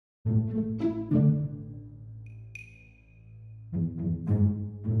Hello!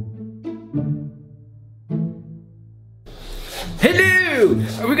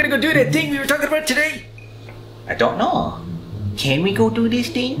 Are we gonna go do that thing we were talking about today? I don't know. Can we go do this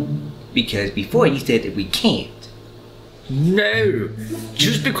thing? Because before you said that we can't. No!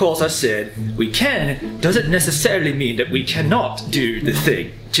 Just because I said we can doesn't necessarily mean that we cannot do the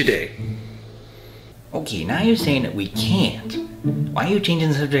thing today. Okay, now you're saying that we can't. Why are you changing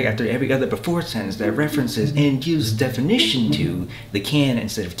the subject after every other before sentence that references and gives definition to the can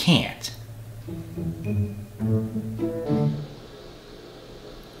instead of can't?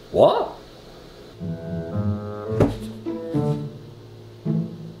 What?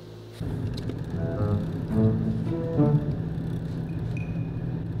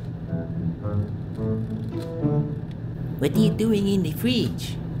 What are you doing in the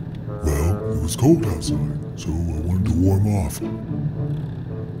fridge? Well, it was cold outside, so I wanted to warm off.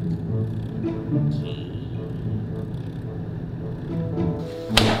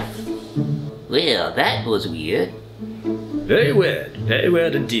 Well, that was weird. Very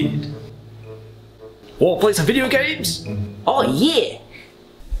weird indeed. Wanna play some video games? Oh yeah!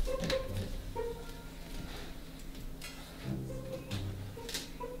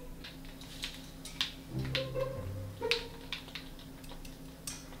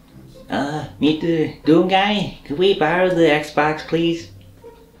 Mr. Doom Guy, could we borrow the Xbox, please?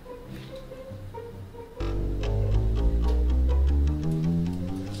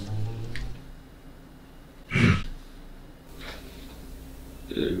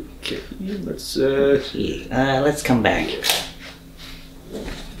 Okay, let's let's come back.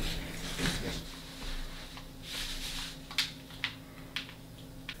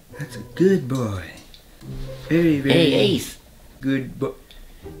 That's a good boy. Very Hey, Ace! good boy.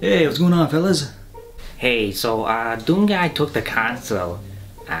 Hey, what's going on, fellas? Hey, so, Doom Guy took the console.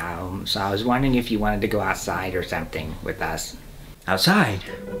 So I was wondering if you wanted to go outside or something with us. Outside?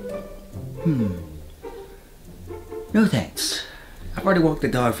 No thanks. I've already walked the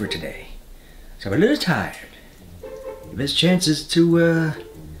dog for today, so I'm a little tired. The best chance is to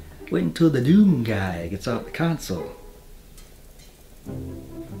wait until the Doom Guy gets off the console.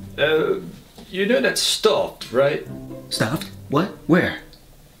 You know that's stuffed, right? Stuffed? What? Where?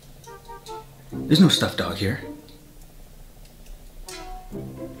 There's no stuffed dog here.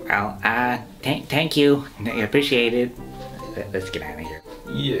 Well, thank you. I appreciate it. Let's get out of here.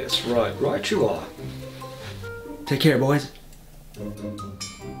 Yes, right you are. Take care, boys.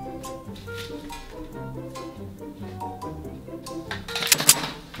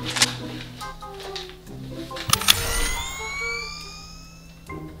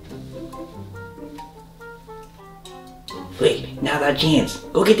 Wait, now's our chance.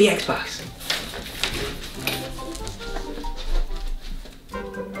 Go get the Xbox.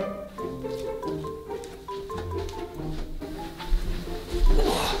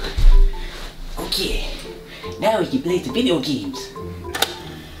 Okay, now we can play some video games.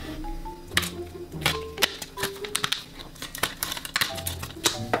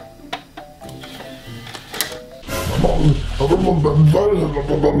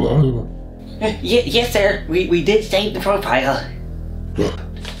 Yes, sir. We did save the profile.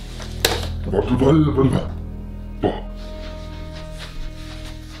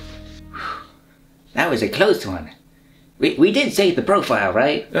 That was a close one. We did save the profile,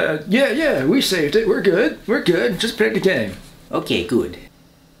 right? Yeah, we saved it. We're good. Just play the game. Okay, good.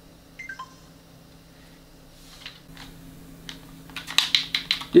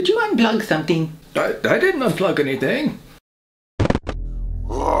 Did you unplug something? I didn't unplug anything.